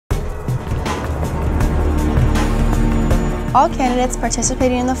All candidates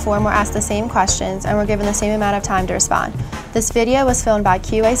participating in the forum were asked the same questions and were given the same amount of time to respond. This video was filmed by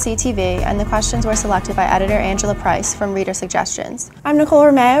QACTV, and the questions were selected by editor Angela Price from Reader Suggestions. I'm Nicole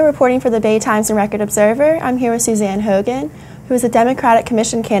Romeo, reporting for the Bay Times and Record Observer. I'm here with Suzanne Hogan, who is a Democratic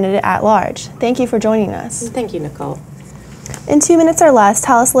Commission candidate at large. Thank you for joining us. Thank you, Nicole. In 2 minutes or less,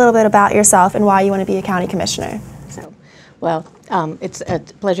 tell us a little bit about yourself and why you want to be a county commissioner. It's a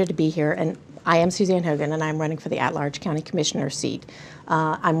pleasure to be here, and I am Suzanne Hogan, and I'm running for the at-large county commissioner seat.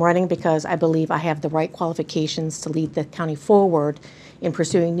 I'm running because I believe I have the right qualifications to lead the county forward in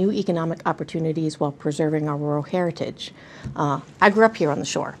pursuing new economic opportunities while preserving our rural heritage. I grew up here on the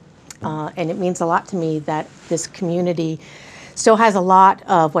shore, and it means a lot to me that this community still has a lot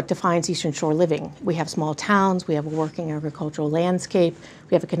of what defines Eastern Shore living. We have small towns, we have a working agricultural landscape,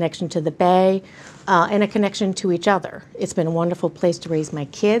 we have a connection to the bay, and a connection to each other. It's been a wonderful place to raise my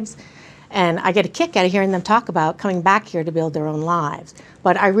kids, and I get a kick out of hearing them talk about coming back here to build their own lives.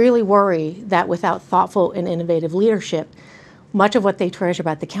 But I really worry that without thoughtful and innovative leadership, much of what they treasure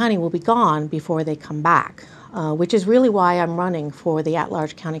about the county will be gone before they come back, which is really why I'm running for the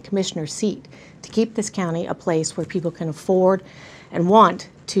at-large county commissioner seat, to keep this county a place where people can afford and want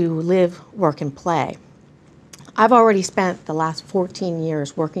to live, work, and play. I've already spent the last 14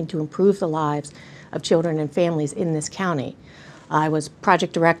 years working to improve the lives of children and families in this county. I was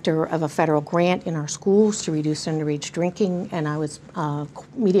project director of a federal grant in our schools to reduce underage drinking, and I was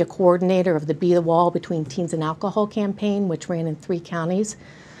media coordinator of the Be the Wall Between Teens and Alcohol campaign, which ran in 3 counties.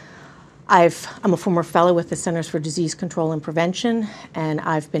 I'm a former fellow with the Centers for Disease Control and Prevention, and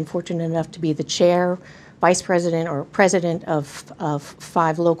I've been fortunate enough to be the chair, vice president, or president of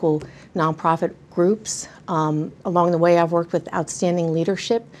 5 local nonprofit groups. Along the way, I've worked with outstanding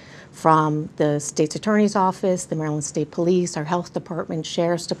leadership from the state's attorney's office, the Maryland State Police, our health department,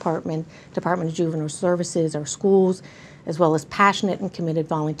 sheriff's department, Department of Juvenile Services, our schools, as well as passionate and committed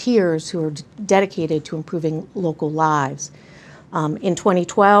volunteers who are dedicated to improving local lives. In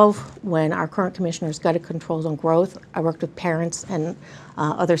 2012, when our current commissioners gutted controls on growth, I worked with parents and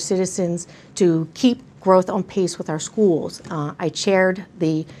other citizens to keep growth on pace with our schools. I chaired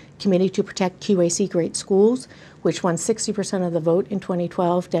the Committee to Protect QAC Great Schools, which won 60% of the vote in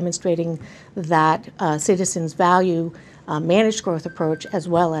 2012, demonstrating that citizens value managed growth approach as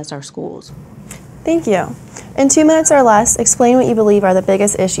well as our schools. Thank you. In 2 minutes or less, explain what you believe are the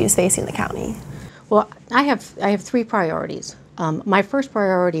biggest issues facing the county. Well, I have 3 priorities. My first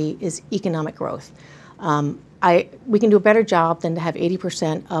priority is economic growth. We can do a better job than to have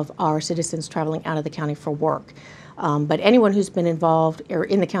 80% of our citizens traveling out of the county for work. But anyone who's been involved or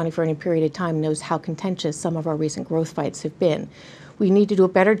in the county for any period of time knows how contentious some of our recent growth fights have been. We need to do a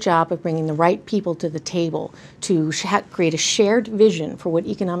better job of bringing the right people to the table to create a shared vision for what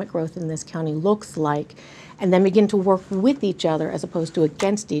economic growth in this county looks like, and then begin to work with each other as opposed to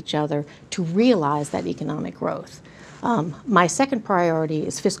against each other to realize that economic growth. My second priority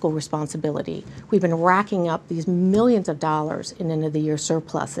is fiscal responsibility. We've been racking up these millions of dollars in end-of-the-year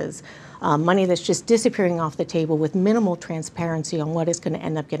surpluses, money that's just disappearing off the table with minimal transparency on what it's going to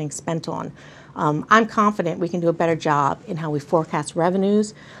end up getting spent on. I'm confident we can do a better job in how we forecast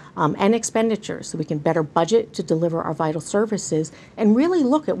revenues and expenditures so we can better budget to deliver our vital services and really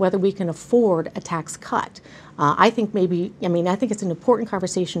look at whether we can afford a tax cut. I think it's an important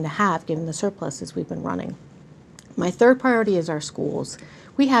conversation to have given the surpluses we've been running. My third priority is our schools.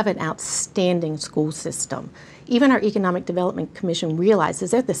 We have an outstanding school system. Even our Economic Development Commission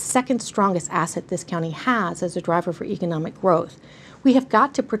realizes they're the second strongest asset this county has as a driver for economic growth. We have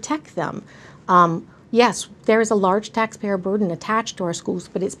got to protect them. Yes, there is a large taxpayer burden attached to our schools,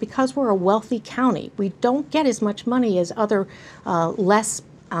 but it's because we're a wealthy county. We don't get as much money as other less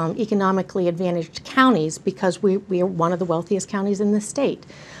economically advantaged counties because we are one of the wealthiest counties in the state.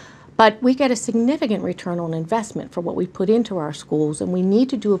 But we get a significant return on investment for what we put into our schools, and we need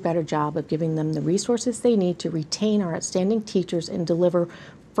to do a better job of giving them the resources they need to retain our outstanding teachers and deliver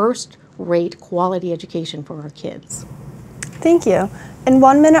first-rate quality education for our kids. Thank you. In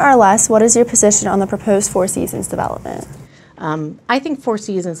 1 minute or less, what is your position on the proposed Four Seasons development? I think Four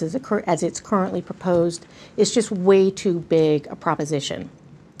Seasons, as it's currently proposed, is just way too big a proposition.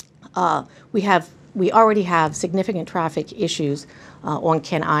 We already have significant traffic issues on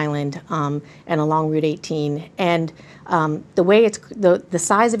Kent Island and along Route 18, and the way the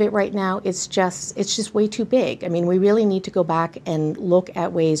size of it right now, it's just way too big. I mean, we really need to go back and look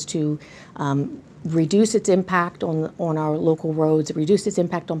at ways to reduce its impact on our local roads, reduce its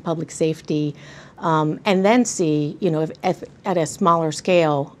impact on public safety, and then see, if at a smaller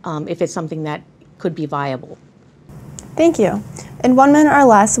scale, if it's something that could be viable. Thank you. In 1 minute or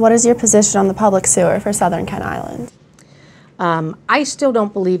less, what is your position on the public sewer for Southern Kent Island? I still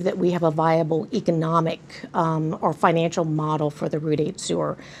don't believe that we have a viable economic or financial model for the Route 8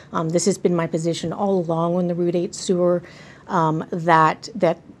 sewer. This has been my position all along on the Route 8 sewer, that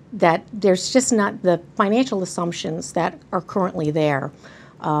there's just not the financial assumptions that are currently there.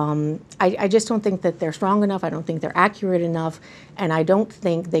 I just don't think that they're strong enough. I don't think they're accurate enough, and I don't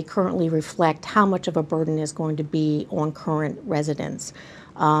think they currently reflect how much of a burden is going to be on current residents.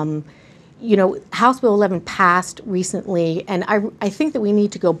 You know, House Bill 11 passed recently, and I think that we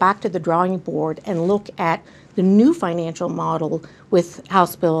need to go back to the drawing board and look at the new financial model with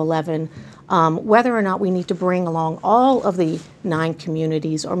House Bill 11, whether or not we need to bring along all of the 9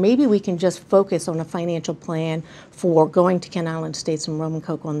 communities, or maybe we can just focus on a financial plan for going to Kent Island Estates and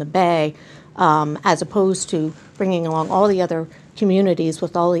Roanoke on the Bay, as opposed to bringing along all the other communities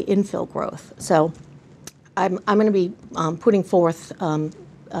with all the infill growth. So I'm going to be putting forth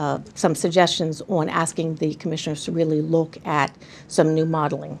some suggestions on asking the commissioners to really look at some new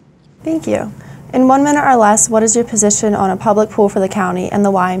modeling. Thank you. In 1 minute or less, what is your position on a public pool for the county and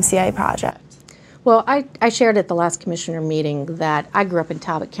the YMCA project? Well, I shared at the last commissioner meeting that I grew up in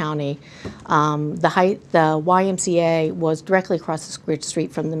Talbot County. The YMCA was directly across the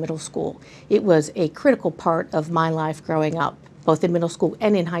street from the middle school. It was a critical part of my life growing up, both in middle school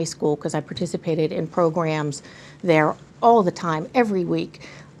and in high school, because I participated in programs there all the time, every week.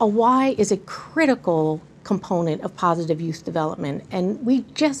 A Y is a critical component of positive youth development, and we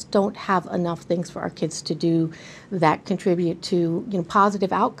just don't have enough things for our kids to do that contribute to, you know,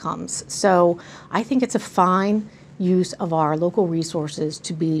 positive outcomes. So I think it's a fine use of our local resources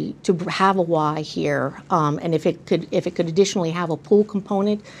to have a Y here, and if it could additionally have a pool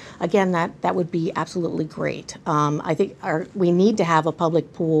component, again, that would be absolutely great. I think we need to have a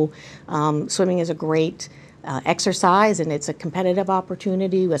public pool. Swimming is a great exercise, and it's a competitive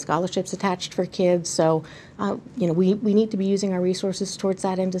opportunity with scholarships attached for kids. So, you know, we need to be using our resources towards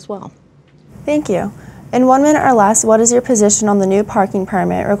that end as well. Thank you. In 1 minute or less, what is your position on the new parking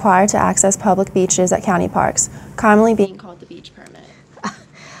permit required to access public beaches at county parks, commonly being called the beach permit?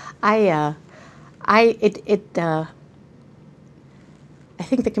 I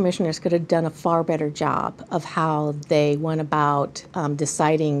think the commissioners could have done a far better job of how they went about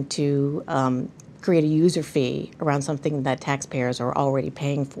deciding to create a user fee around something that taxpayers are already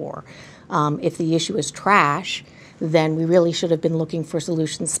paying for. If the issue is trash, then we really should have been looking for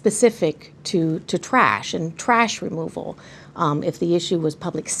solutions specific to trash and trash removal. If the issue was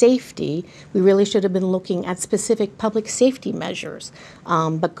public safety, we really should have been looking at specific public safety measures.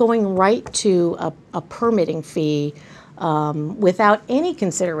 But going right to a permitting fee without any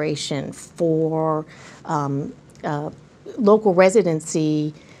consideration for local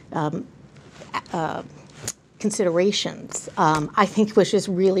residency considerations, I think it was just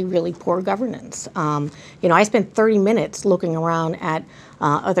really, really poor governance. You know, I spent 30 minutes looking around at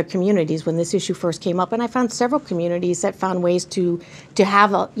other communities when this issue first came up, and I found several communities that found ways to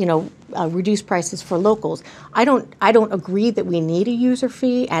have reduced prices for locals. I don't agree that we need a user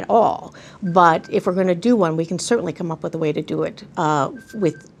fee at all, but if we're going to do one, we can certainly come up with a way to do it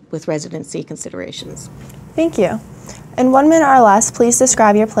with residency considerations. Thank you. In 1 minute or less, please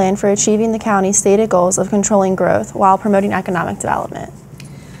describe your plan for achieving the county's stated goals of controlling growth while promoting economic development.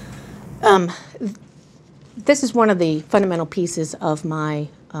 This is one of the fundamental pieces of my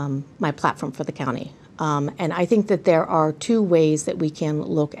platform for the county. And I think that there are 2 ways that we can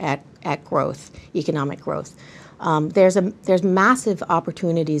look at growth, economic growth. There's massive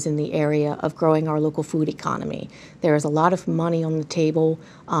opportunities in the area of growing our local food economy. There is a lot of money on the table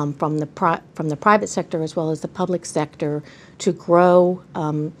from the private sector as well as the public sector to grow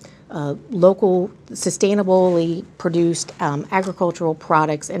local, sustainably produced agricultural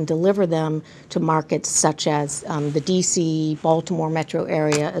products and deliver them to markets such as the DC, Baltimore metro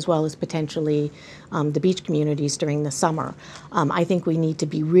area, as well as potentially the beach communities during the summer. I think we need to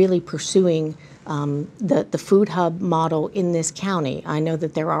be really pursuing the food hub model in this county. I know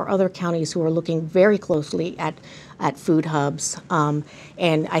that there are other counties who are looking very closely at food hubs,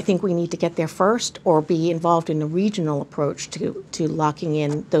 and I think we need to get there first or be involved in a regional approach to locking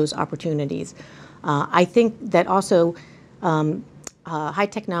in those opportunities. I think that also high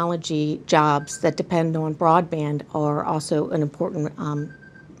technology jobs that depend on broadband are also an important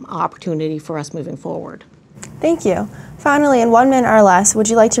opportunity for us moving forward. Thank you. Finally, in 1 minute or less, would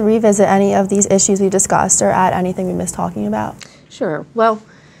you like to revisit any of these issues we discussed or add anything we missed talking about? Sure. Well,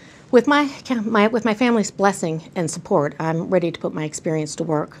 with my family's blessing and support, I'm ready to put my experience to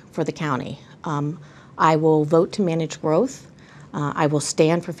work for the county. I will vote to manage growth. I will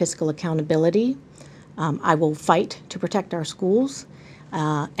stand for fiscal accountability. I will fight to protect our schools.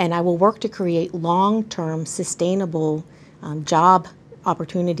 And I will work to create long-term, sustainable job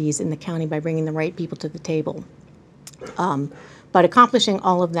opportunities in the county by bringing the right people to the table. But accomplishing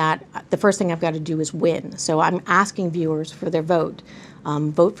all of that, the first thing I've got to do is win. So I'm asking viewers for their vote.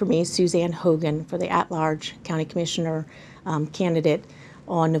 Vote for me, Suzanne Hogan, for the at-large county commissioner candidate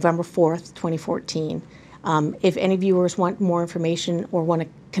on November 4th, 2014. If any viewers want more information or want to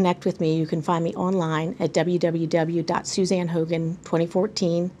connect with me, you can find me online at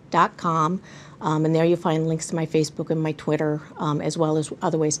www.suzannehogan2014.com, and there you'll find links to my Facebook and my Twitter, as well as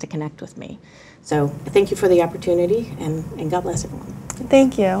other ways to connect with me. So thank you for the opportunity, and God bless everyone.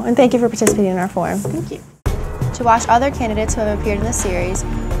 Thank you, and thank you for participating in our forum. Thank you. To watch other candidates who have appeared in the series,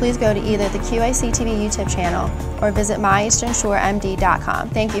 please go to either the QACTV YouTube channel or visit myeasternshoremd.com.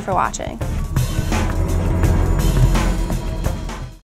 Thank you for watching.